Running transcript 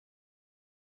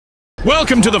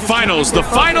Welcome to the finals, the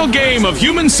final game of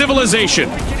human civilization.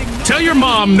 Tell your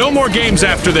mom no more games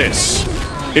after this.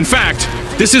 In fact,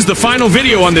 this is the final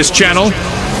video on this channel.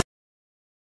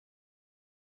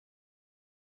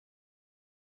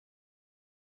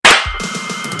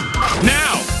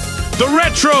 Now, the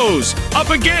Retros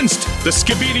up against the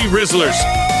Skibidi Rizzlers.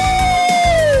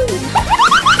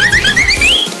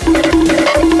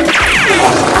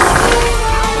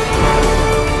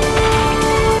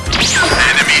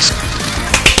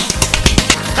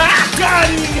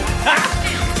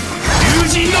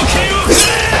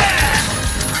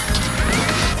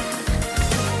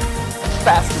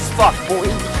 Fast as fuck, boy.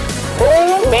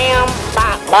 Boom, bam,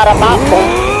 bop, bada, bop, boom,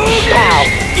 pow.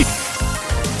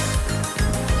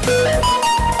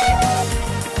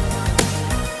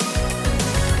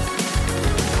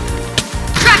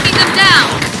 Tracking them down.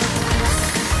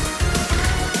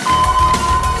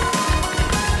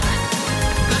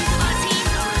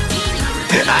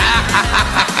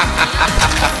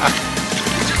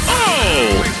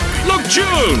 Oh! Look,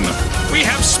 June! We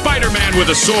have Spider-Man with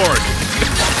a sword.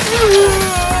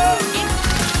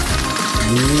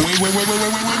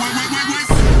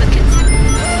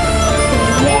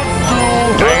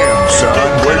 Damn, son,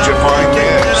 where'd you find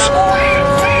this?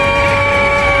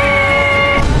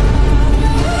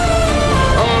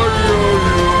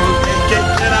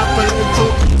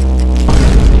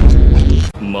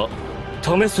 Ma,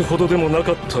 試すほどでもな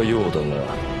かったようだが。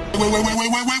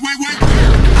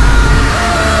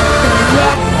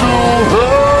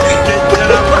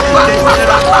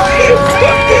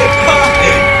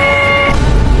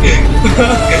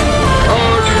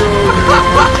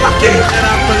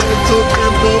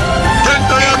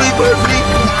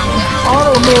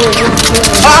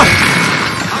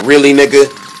Really, nigga?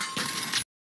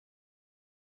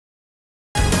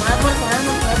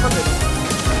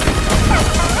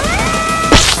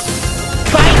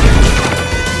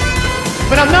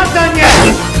 But I'm not done yet!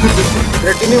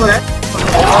 Here, give me one that.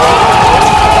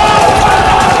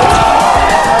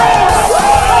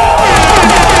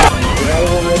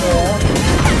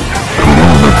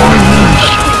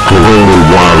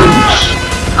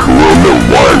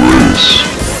 Coronavirus.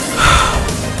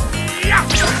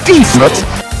 Decent.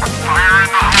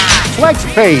 Flex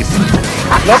paste.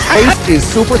 Flex paste is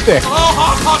super thick.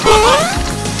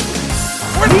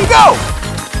 Where'd he go?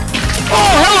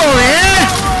 Oh, hello there.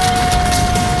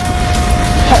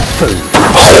 Hot food.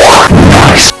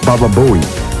 Nice. Baba Booey.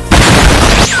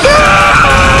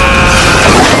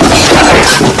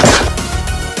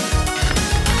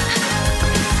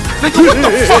 What the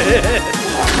fuck?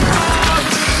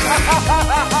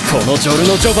 このジョル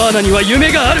ノ・ジョバーナには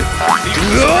夢がある。うお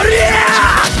りゃ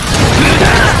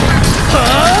ー！は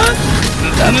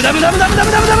ぁ？無駄無駄無駄無駄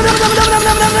無駄無駄無駄無駄無駄無駄無駄無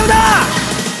駄無駄無駄無駄。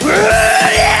うお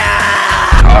りゃ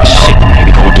ー！ Oh shit,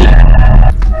 maybe go deep.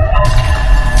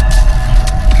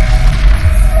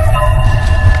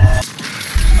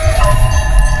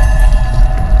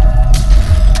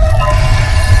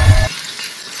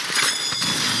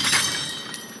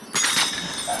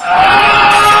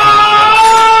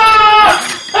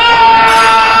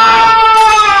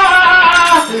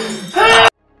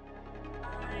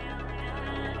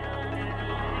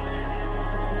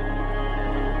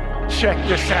 Check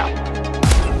this out.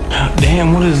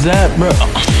 Damn, what is that, bro?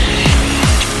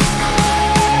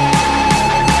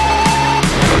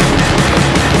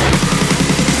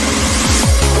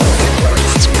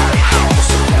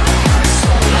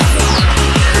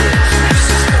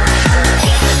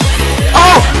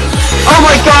 Oh! Oh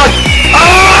my god!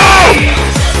 Oh!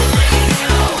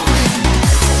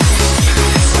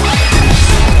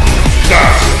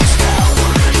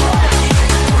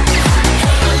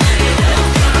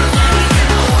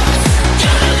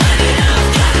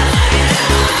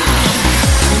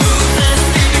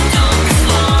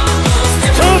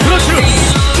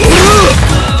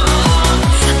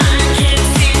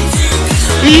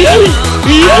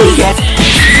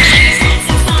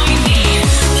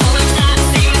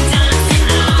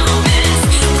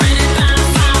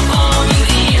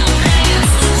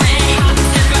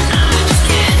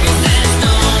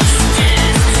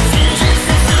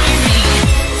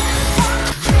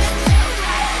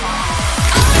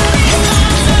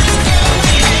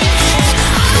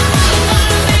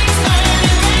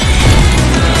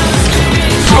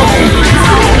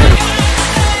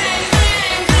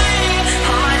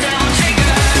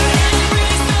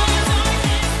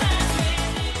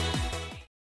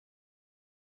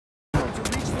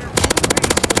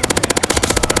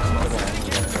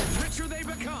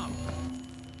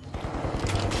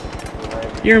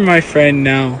 You're my friend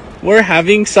now. We're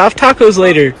having soft tacos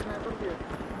later.